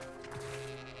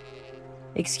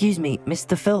 Excuse me,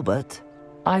 Mr. Filbert.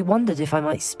 I wondered if I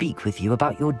might speak with you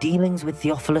about your dealings with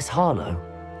Theophilus Harlow.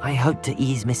 I hope to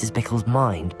ease Mrs. Bickle's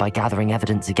mind by gathering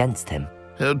evidence against him.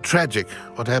 Tragic,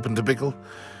 what happened to Bickle.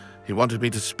 He wanted me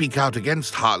to speak out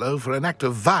against Harlow for an act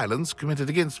of violence committed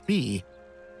against me.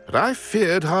 But I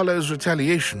feared Harlow's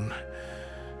retaliation,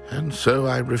 and so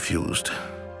I refused.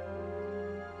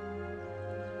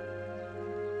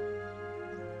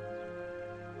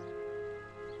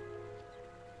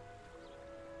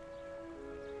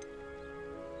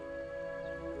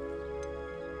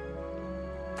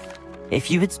 If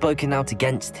you had spoken out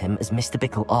against him as Mr.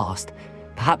 Bickle asked,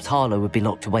 perhaps Harlow would be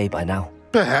locked away by now.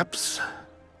 Perhaps.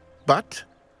 But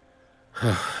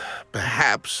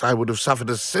perhaps I would have suffered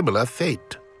a similar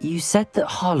fate. You said that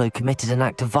Harlow committed an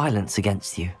act of violence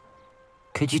against you.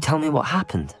 Could you tell me what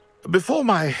happened? Before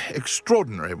my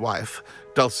extraordinary wife,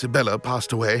 Dulcibella,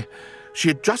 passed away, she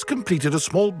had just completed a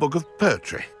small book of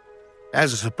poetry.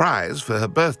 As a surprise for her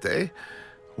birthday,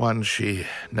 one she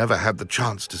never had the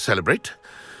chance to celebrate,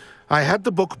 I had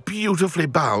the book beautifully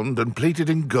bound and plated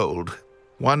in gold.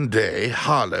 One day,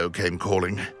 Harlow came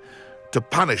calling to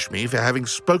punish me for having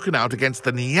spoken out against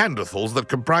the Neanderthals that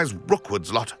comprise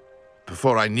Rookwood's lot.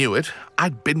 Before I knew it,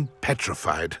 I'd been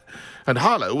petrified, and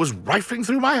Harlow was rifling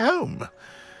through my home.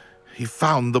 He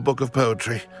found the book of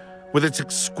poetry, with its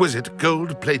exquisite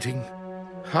gold plating.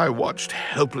 I watched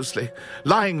helplessly,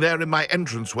 lying there in my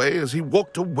entranceway as he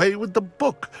walked away with the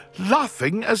book,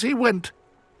 laughing as he went.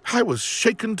 I was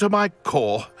shaken to my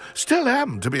core. Still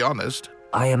am, to be honest.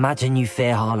 I imagine you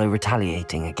fear Harlow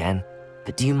retaliating again,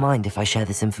 but do you mind if I share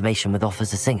this information with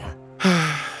Officer Singer?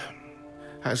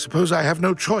 I suppose I have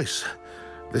no choice.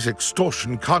 This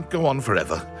extortion can't go on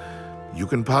forever. You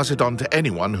can pass it on to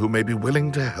anyone who may be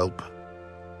willing to help.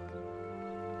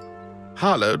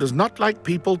 Harlow does not like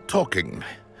people talking,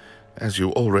 as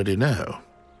you already know.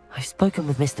 I've spoken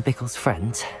with Mr. Bickle's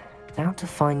friends. Now to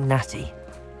find Natty.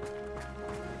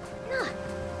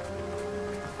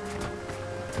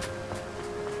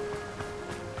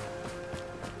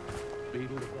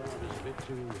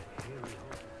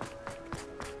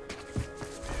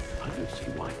 I don't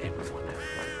see why everyone has.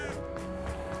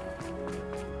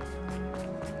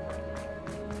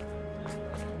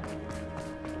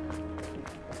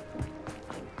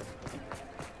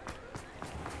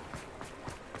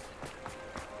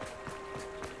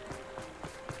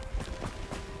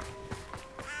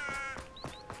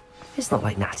 It's not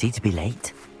like Natty to be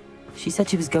late. She said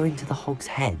she was going to the Hog's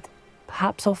Head.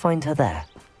 Perhaps I'll find her there.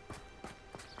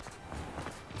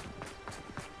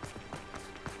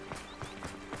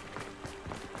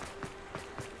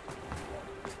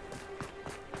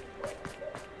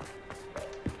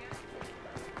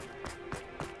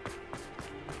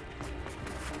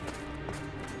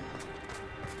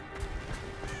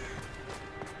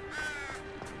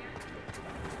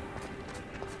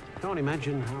 Can't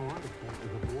imagine how I felt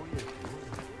as a boy.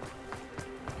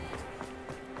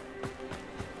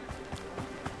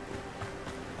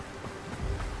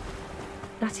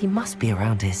 Natty must be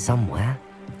around here somewhere.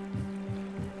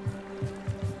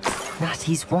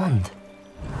 Natty's wand.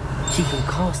 She can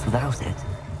cast without it.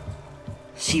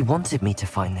 She wanted me to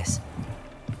find this.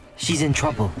 She's in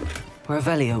trouble.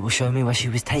 Revelio will show me where she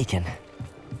was taken.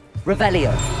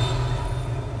 Revelio!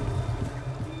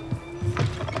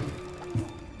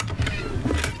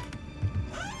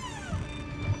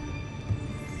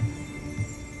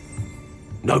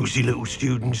 Nosy little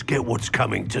students get what's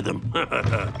coming to them.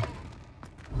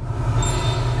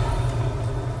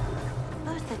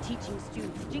 First they're teaching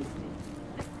students jinxes.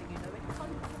 Next thing you know, it's fun.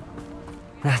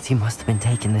 Natty must have been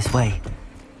taken this way.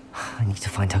 I need to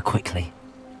find her quickly.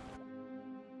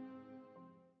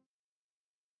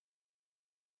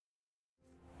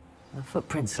 The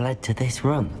footprints led to this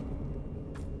room.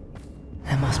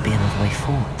 There must be another way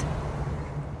forward.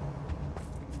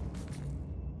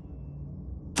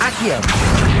 Accio!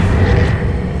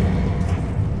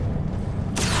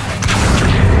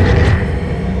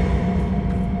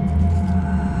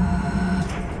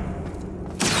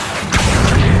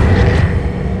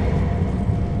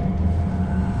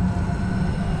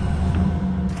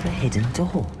 The hidden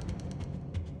door.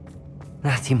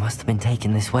 Natty must have been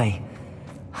taken this way.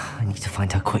 I need to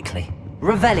find her quickly.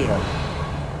 Revelio!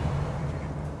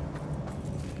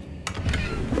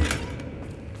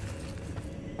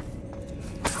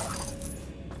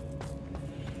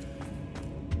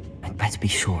 I'd better be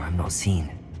sure I'm not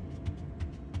seen.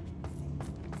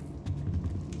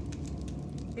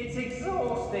 It's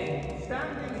exhausting,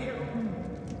 standing here.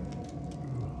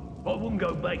 I wouldn't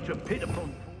go back to pit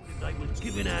upon if they was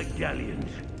giving out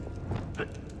galleons.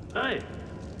 Hey!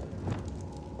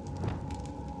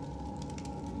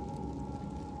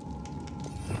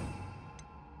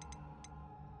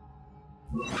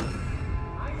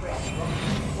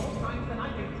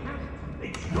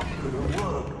 It's not gonna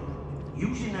work.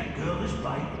 Using that girl as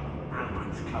bait, no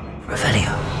one's coming for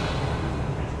Revelio.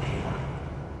 That's killer.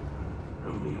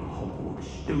 Only a Hogwarts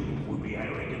student would be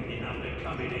arrogant enough to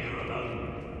come in here alone.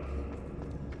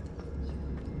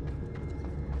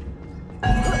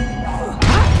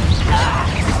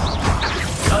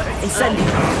 Incendio!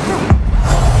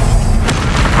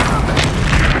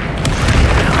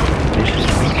 This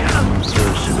has become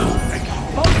personal.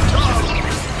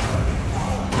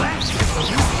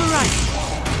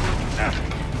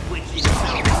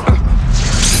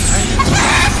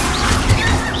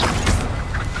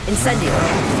 Incendio!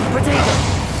 Potato!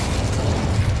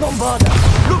 Bombarda!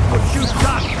 Look what you've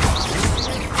done!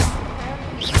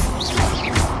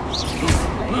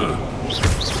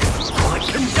 Quite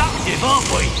conductive, aren't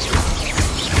we?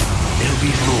 There'll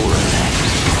be more of that.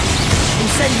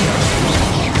 Incendio!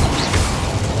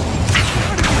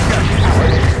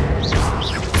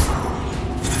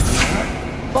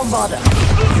 Bombarda!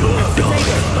 You're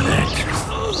dying for that.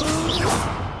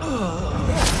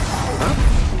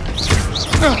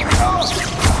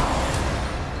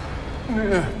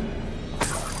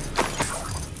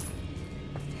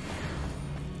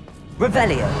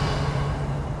 Revelio!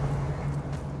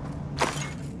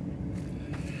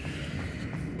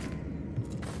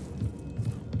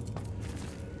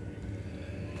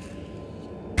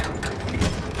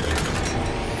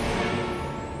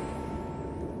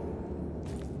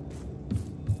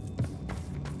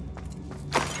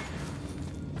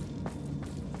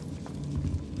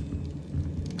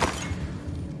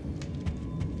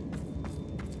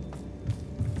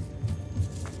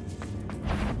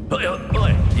 Incendio!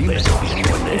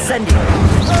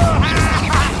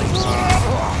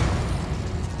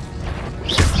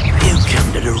 You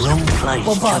come to the wrong place,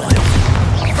 child.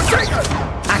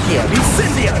 Accio!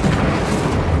 Incendio!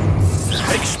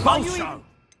 Expulso!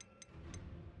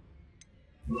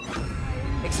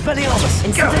 Expelliarmus!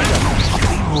 Incendio!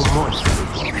 Be more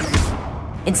mindful.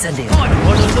 Incendio! I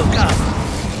want to look up.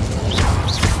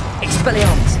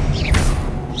 Expelliarmus!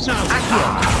 No. Accio!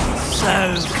 So...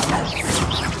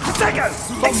 Tego!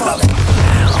 Expel!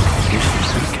 Now, this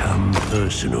has become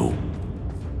personal.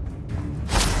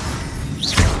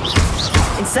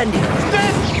 Incendio!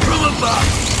 From above!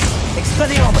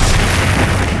 Expelliarmus!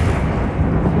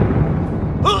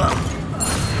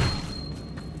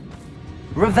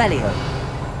 Revelio!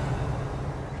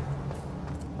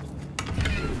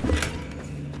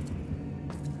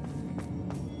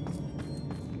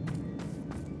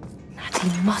 Natty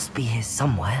must be here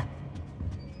somewhere.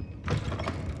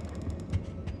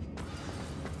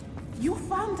 You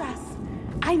found us.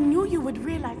 I knew you would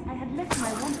realize I had left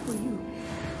my wand for you.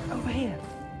 Over here.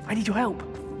 I need your help.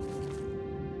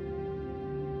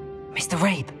 Mr.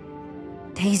 Rabe,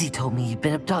 Daisy told me you'd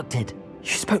been abducted.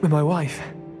 You spoke with my wife.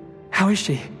 How is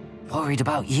she? Worried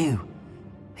about you.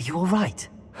 Are you all right?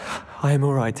 I am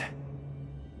all right.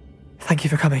 Thank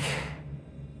you for coming.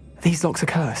 These locks are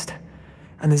cursed,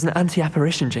 and there's an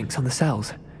anti-apparition jinx on the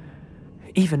cells.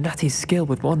 Even Natty's skill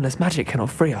with wandless magic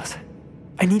cannot free us.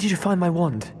 I need you to find my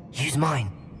wand. Use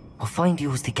mine. We'll find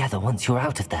yours together once you're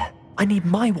out of there. I need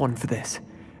my wand for this.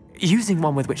 Using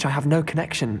one with which I have no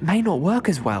connection may not work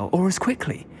as well or as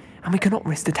quickly, and we cannot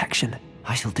risk detection.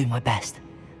 I shall do my best.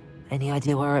 Any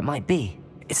idea where it might be?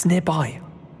 It's nearby.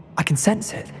 I can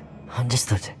sense it.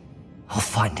 Understood. I'll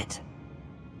find it.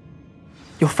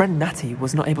 Your friend Natty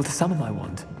was not able to summon my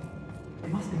wand.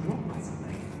 It must be blocked by something.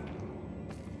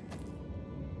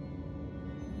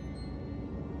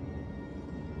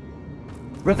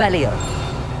 Revelio.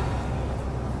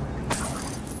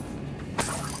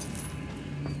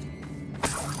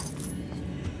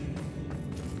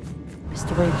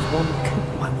 Mr. Rabe's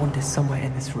wand. My wand is somewhere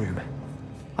in this room.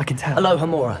 I can tell. Hello,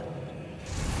 Hamura.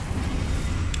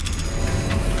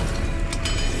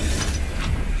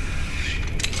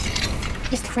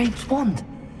 Mr. Rabe's wand.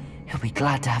 He'll be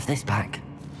glad to have this back.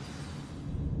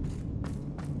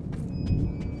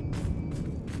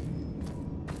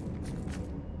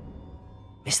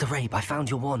 Mr. Rabe, I found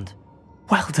your wand.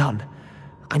 Well done.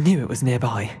 I knew it was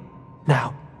nearby.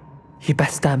 Now, you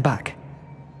best stand back.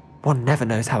 One never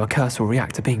knows how a curse will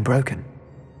react to being broken.